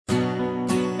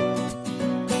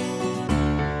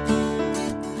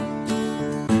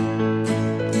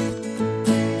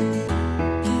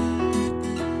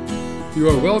You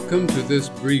are welcome to this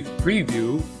brief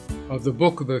preview of the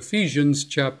book of Ephesians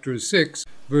chapter 6,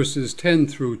 verses 10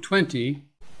 through 20,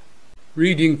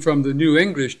 reading from the New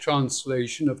English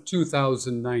translation of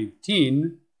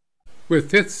 2019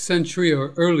 with 5th century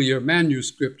or earlier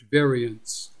manuscript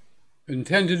variants,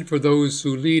 intended for those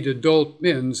who lead adult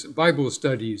men's Bible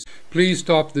studies. Please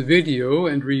stop the video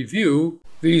and review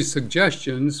these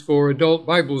suggestions for adult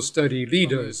Bible study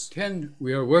leaders. 10,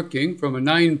 we are working from a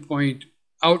 9-point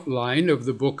outline of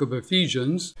the book of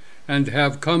Ephesians and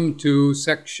have come to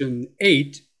section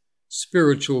 8,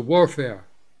 spiritual warfare.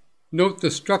 Note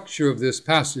the structure of this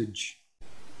passage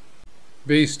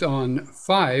based on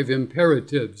 5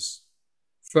 imperatives.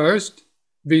 First,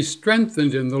 be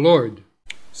strengthened in the Lord.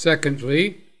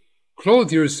 Secondly,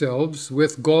 clothe yourselves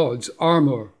with God's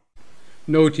armor,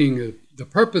 noting the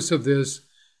purpose of this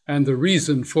and the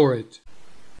reason for it.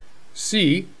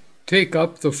 C, take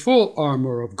up the full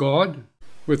armor of God,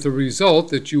 with the result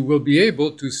that you will be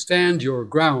able to stand your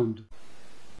ground.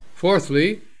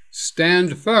 Fourthly,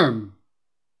 stand firm,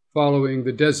 following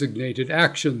the designated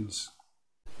actions.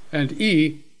 And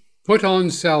E, put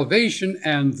on salvation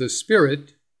and the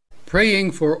Spirit,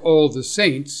 praying for all the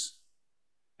saints,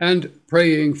 and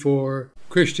praying for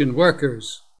Christian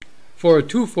workers, for a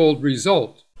twofold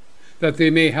result, that they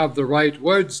may have the right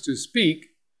words to speak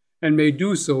and may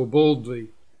do so boldly.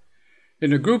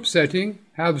 In a group setting,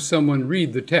 have someone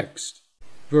read the text.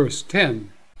 Verse 10,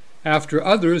 after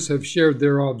others have shared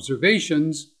their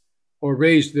observations or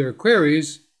raised their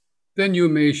queries, then you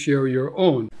may share your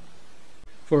own.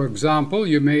 For example,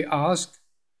 you may ask,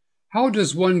 how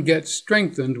does one get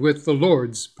strengthened with the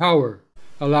Lord's power?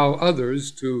 Allow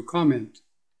others to comment.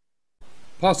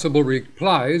 Possible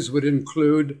replies would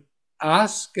include,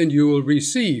 ask and you will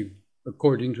receive,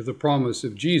 according to the promise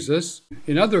of Jesus.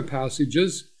 In other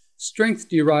passages, strength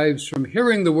derives from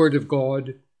hearing the word of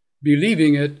God,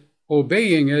 believing it,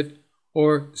 obeying it,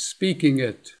 or speaking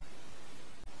it.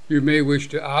 You may wish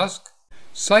to ask,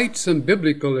 cite some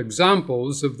biblical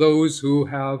examples of those who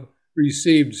have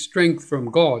received strength from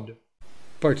God.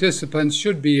 Participants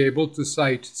should be able to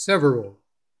cite several.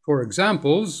 For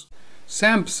examples,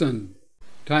 Samson.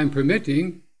 Time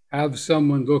permitting, have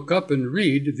someone look up and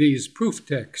read these proof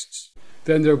texts.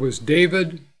 Then there was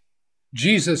David,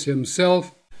 Jesus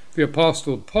himself, the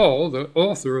Apostle Paul, the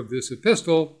author of this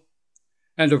epistle,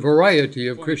 and a variety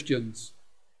of Christians.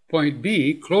 Point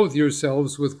B, clothe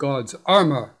yourselves with God's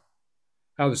armor.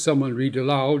 Have someone read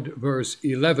aloud verse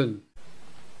 11.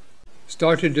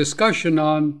 Start a discussion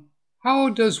on how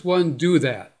does one do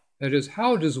that? That is,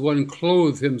 how does one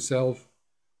clothe himself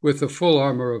with the full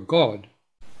armor of God?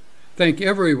 Thank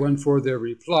everyone for their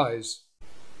replies.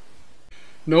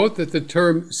 Note that the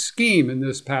term scheme in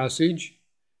this passage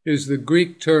is the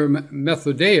Greek term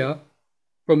methodeia,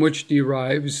 from which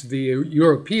derives the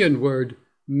European word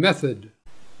method.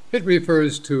 It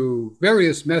refers to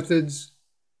various methods,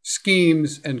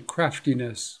 schemes, and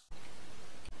craftiness.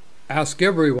 Ask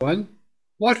everyone,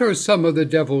 what are some of the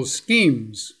devil's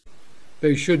schemes?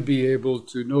 They should be able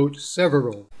to note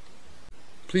several.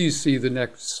 Please see the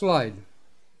next slide.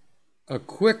 A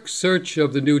quick search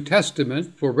of the New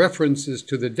Testament for references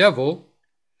to the devil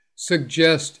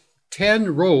suggests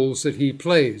 10 roles that he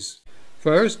plays.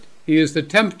 First, he is the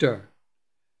tempter.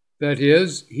 That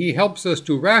is, he helps us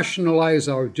to rationalize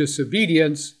our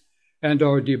disobedience and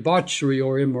our debauchery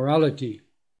or immorality.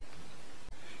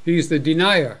 He's the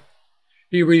denier.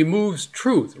 He removes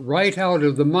truth right out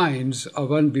of the minds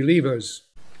of unbelievers.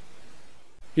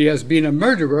 He has been a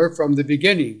murderer from the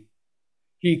beginning.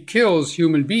 He kills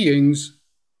human beings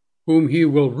whom he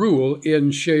will rule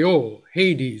in Sheol,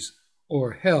 Hades,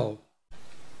 or hell.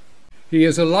 He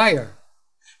is a liar.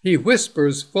 He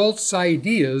whispers false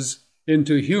ideas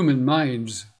into human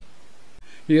minds.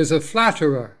 He is a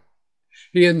flatterer.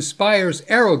 He inspires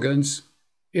arrogance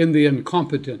in the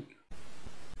incompetent.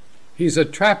 He's a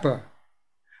trapper,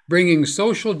 bringing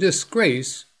social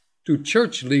disgrace to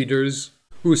church leaders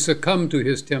who succumb to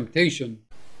his temptation.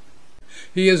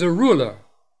 He is a ruler.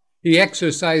 He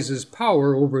exercises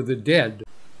power over the dead.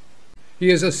 He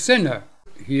is a sinner.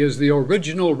 He is the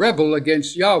original rebel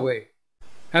against Yahweh,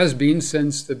 has been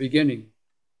since the beginning.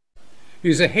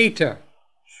 He's a hater.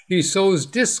 He sows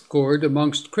discord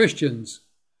amongst Christians,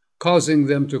 causing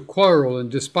them to quarrel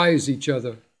and despise each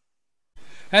other.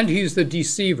 And he's the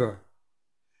deceiver.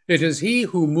 It is he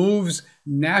who moves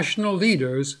national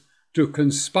leaders to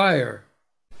conspire,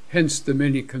 hence the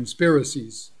many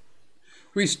conspiracies.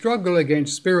 We struggle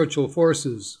against spiritual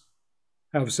forces.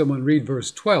 Have someone read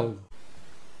verse 12.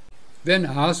 Then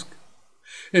ask,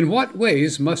 in what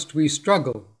ways must we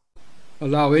struggle?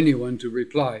 Allow anyone to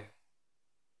reply.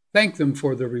 Thank them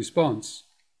for the response.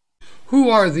 Who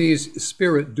are these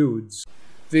spirit dudes,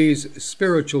 these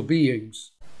spiritual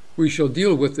beings? We shall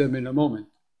deal with them in a moment.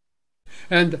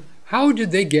 And how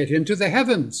did they get into the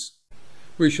heavens?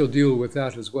 We shall deal with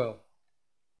that as well.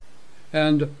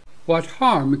 And what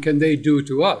harm can they do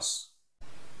to us?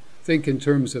 Think in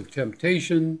terms of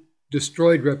temptation,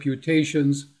 destroyed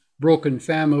reputations, broken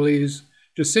families,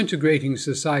 disintegrating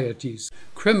societies,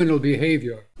 criminal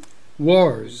behavior,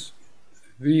 wars.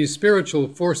 These spiritual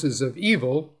forces of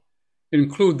evil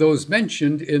include those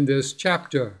mentioned in this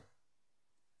chapter.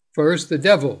 First, the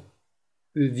devil,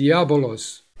 the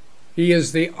diabolos. He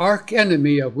is the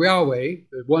arch-enemy of Yahweh,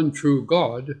 the one true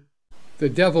God. The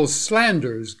devil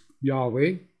slanders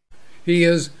Yahweh. He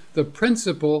is the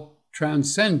principal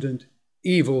transcendent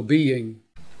evil being.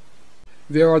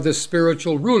 There are the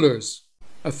spiritual rulers,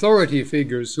 authority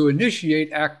figures who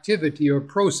initiate activity or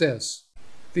process.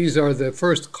 These are the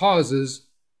first causes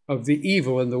of the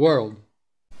evil in the world.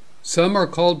 Some are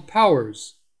called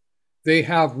powers. They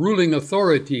have ruling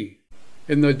authority.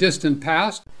 In the distant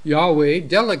past, Yahweh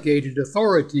delegated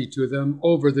authority to them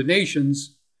over the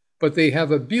nations, but they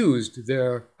have abused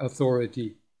their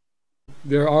authority.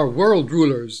 There are world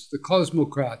rulers, the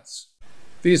cosmocrats.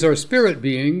 These are spirit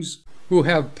beings who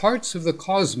have parts of the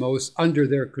cosmos under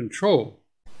their control,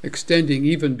 extending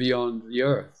even beyond the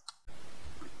earth.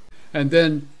 And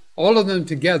then all of them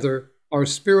together are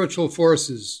spiritual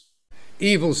forces,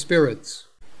 evil spirits.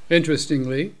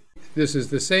 Interestingly, this is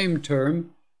the same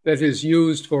term that is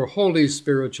used for holy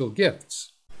spiritual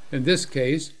gifts. In this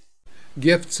case,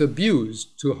 gifts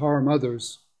abused to harm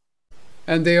others.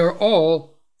 And they are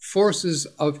all forces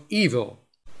of evil,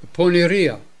 the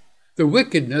poneria, the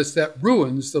wickedness that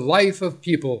ruins the life of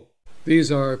people.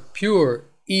 These are pure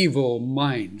evil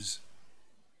minds.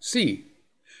 C.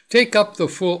 Take up the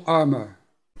full armor.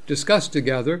 Discuss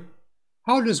together,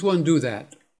 how does one do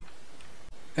that?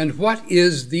 And what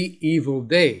is the evil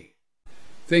day?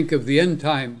 Think of the end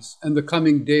times and the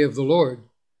coming day of the Lord,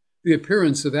 the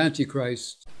appearance of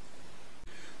Antichrist.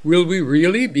 Will we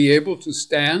really be able to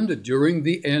stand during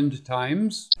the end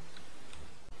times?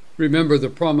 Remember the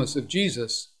promise of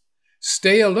Jesus.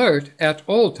 Stay alert at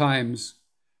all times,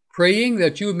 praying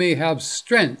that you may have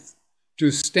strength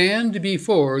to stand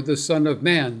before the Son of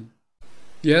Man.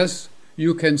 Yes,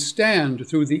 you can stand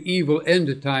through the evil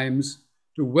end times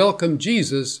to welcome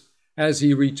Jesus as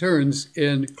he returns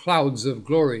in clouds of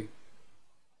glory.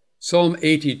 Psalm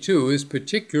 82 is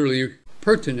particularly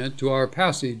pertinent to our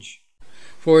passage,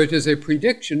 for it is a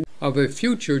prediction of a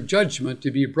future judgment to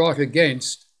be brought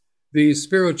against these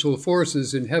spiritual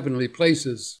forces in heavenly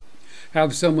places.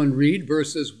 Have someone read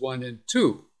verses 1 and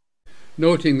 2,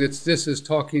 noting that this is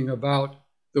talking about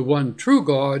the one true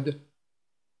God,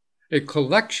 a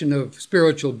collection of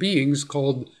spiritual beings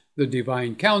called the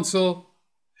Divine Council,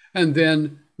 and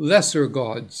then lesser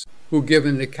gods who give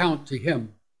an account to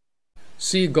him.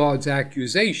 See God's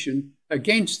accusation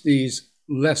against these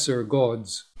lesser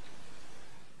gods.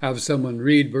 Have someone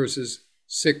read verses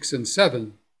 6 and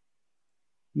 7.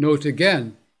 Note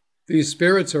again, these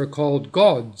spirits are called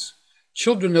gods,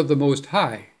 children of the Most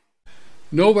High.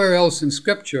 Nowhere else in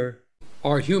Scripture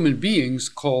are human beings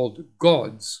called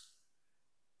gods,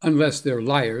 unless they're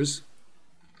liars.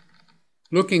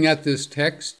 Looking at this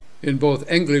text in both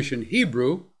English and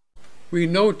Hebrew, we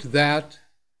note that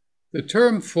the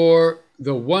term for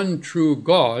the one true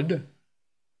God,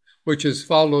 which is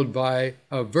followed by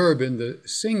a verb in the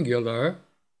singular,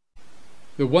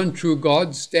 the one true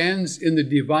God stands in the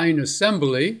divine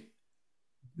assembly.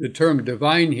 The term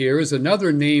divine here is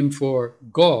another name for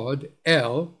God,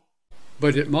 El,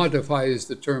 but it modifies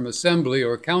the term assembly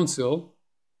or council.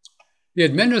 He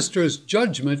administers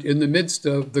judgment in the midst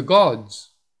of the gods.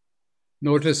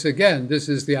 Notice again, this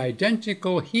is the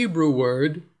identical Hebrew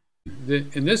word,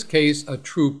 in this case a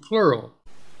true plural,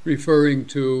 referring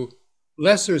to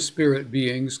lesser spirit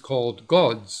beings called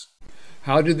gods.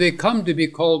 How did they come to be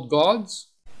called gods?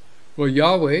 Well,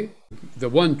 Yahweh, the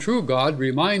one true God,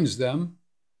 reminds them,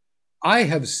 I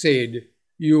have said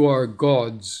you are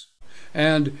gods,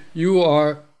 and you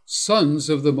are sons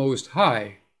of the Most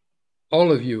High,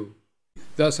 all of you.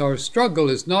 Thus our struggle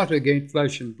is not against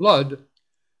flesh and blood,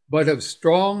 but of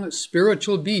strong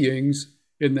spiritual beings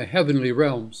in the heavenly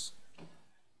realms.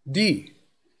 D.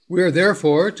 We are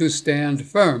therefore to stand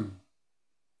firm.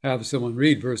 Have someone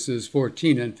read verses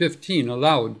 14 and 15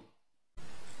 aloud.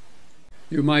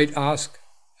 You might ask,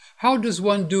 how does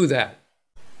one do that?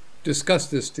 Discuss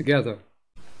this together.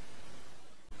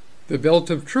 The belt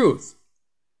of truth.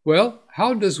 Well,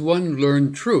 how does one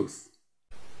learn truth?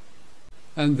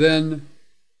 And then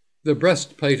the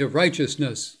breastplate of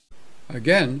righteousness.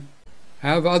 Again,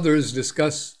 Have others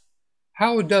discuss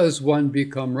how does one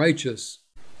become righteous.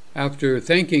 After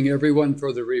thanking everyone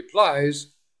for the replies,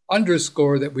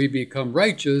 underscore that we become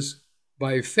righteous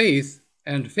by faith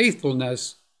and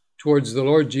faithfulness towards the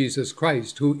Lord Jesus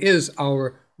Christ, who is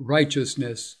our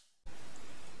righteousness.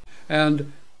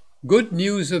 And good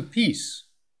news of peace.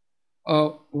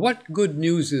 What good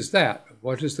news is that?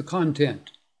 What is the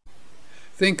content?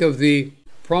 Think of the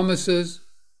promises,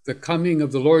 the coming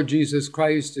of the Lord Jesus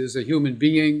Christ as a human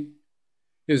being,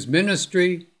 his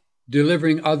ministry,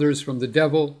 delivering others from the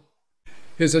devil,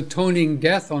 his atoning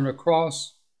death on a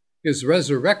cross, his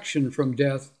resurrection from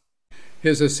death,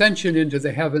 his ascension into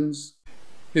the heavens,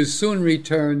 his soon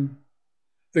return,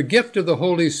 the gift of the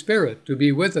Holy Spirit to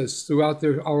be with us throughout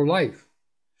our life,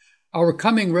 our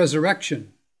coming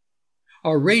resurrection,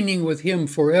 our reigning with him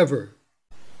forever.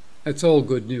 That's all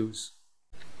good news.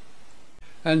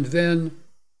 And then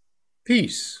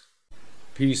peace.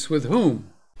 Peace with whom?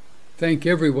 Thank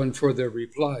everyone for their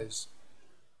replies.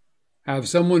 Have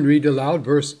someone read aloud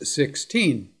verse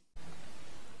 16.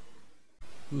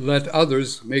 Let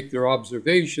others make their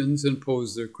observations and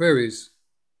pose their queries.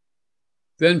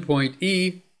 Then point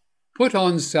E, put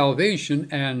on salvation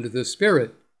and the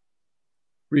Spirit.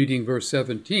 Reading verse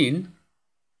 17.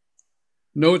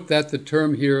 Note that the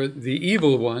term here, the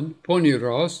evil one,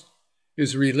 poniros,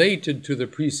 is related to the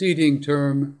preceding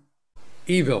term,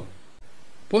 evil.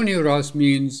 Poniros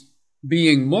means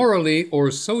being morally or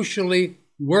socially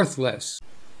worthless,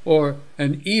 or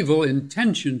an evil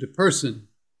intentioned person,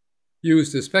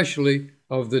 used especially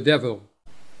of the devil.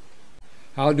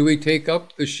 How do we take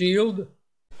up the shield?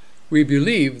 We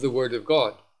believe the Word of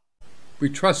God. We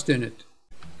trust in it.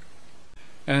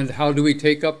 And how do we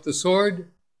take up the sword?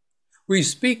 We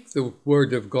speak the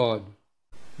Word of God,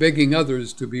 begging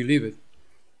others to believe it.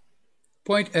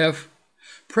 Point F,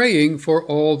 praying for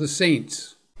all the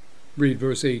saints. Read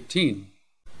verse 18.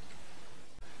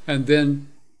 And then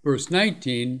verse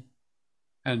 19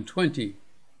 and 20.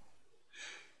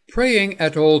 Praying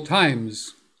at all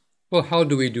times. Well, how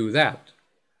do we do that?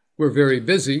 We're very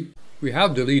busy. We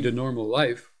have to lead a normal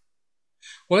life.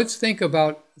 Well, let's think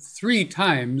about 3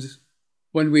 times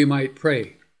when we might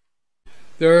pray.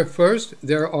 First,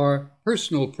 there are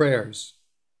personal prayers.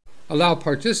 Allow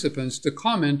participants to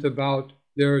comment about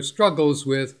their struggles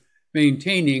with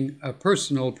maintaining a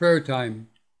personal prayer time.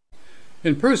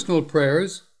 In personal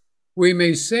prayers, we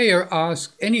may say or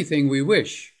ask anything we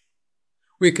wish.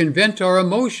 We can vent our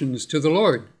emotions to the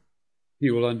Lord. He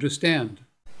will understand.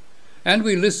 And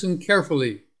we listen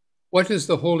carefully. What is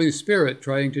the Holy Spirit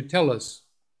trying to tell us?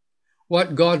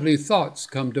 What godly thoughts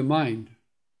come to mind?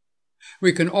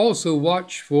 We can also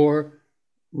watch for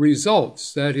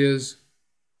results, that is,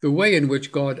 the way in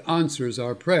which God answers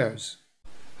our prayers.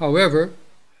 However,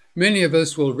 many of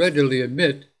us will readily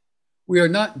admit we are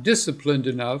not disciplined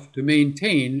enough to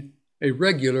maintain a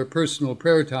regular personal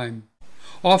prayer time.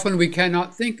 Often we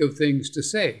cannot think of things to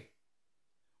say,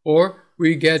 or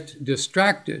we get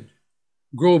distracted,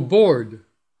 grow bored,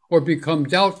 or become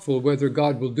doubtful whether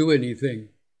God will do anything.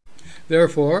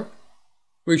 Therefore,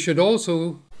 we should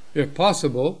also, if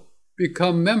possible,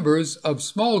 become members of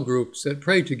small groups that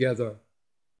pray together.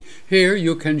 Here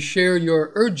you can share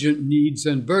your urgent needs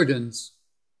and burdens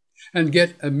and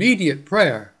get immediate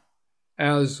prayer,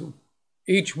 as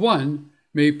each one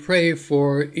may pray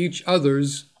for each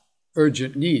other's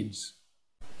urgent needs.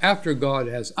 After God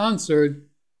has answered,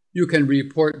 you can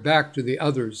report back to the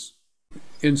others.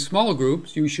 In small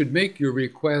groups, you should make your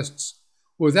requests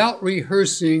without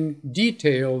rehearsing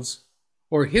details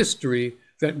or history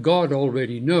that God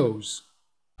already knows.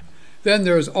 Then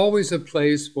there is always a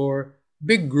place for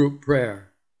big group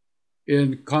prayer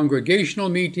in congregational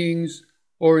meetings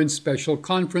or in special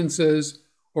conferences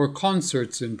or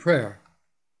concerts in prayer.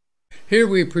 Here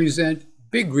we present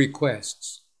big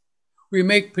requests. We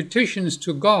make petitions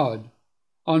to God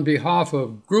on behalf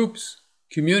of groups,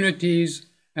 communities,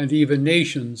 and even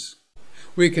nations.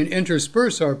 We can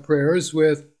intersperse our prayers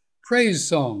with praise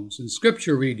songs and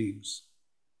scripture readings.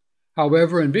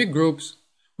 However, in big groups,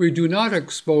 we do not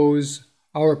expose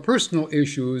our personal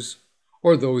issues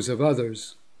or those of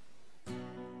others.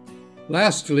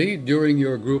 Lastly, during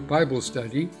your group Bible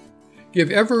study, give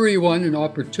everyone an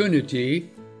opportunity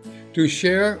to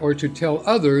share or to tell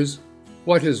others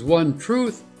what is one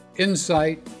truth,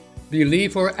 insight,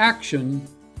 belief, or action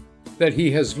that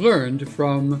he has learned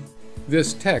from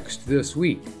this text this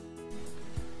week.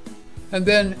 And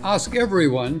then ask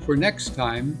everyone for next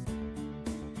time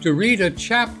to read a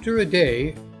chapter a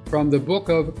day from the book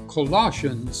of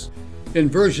Colossians in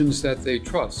versions that they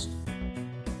trust.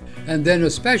 And then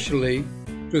especially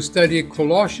to study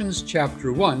Colossians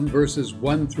chapter 1, verses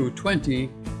 1 through 20,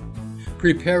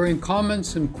 preparing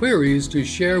comments and queries to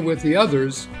share with the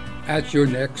others at your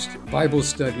next Bible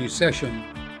study session.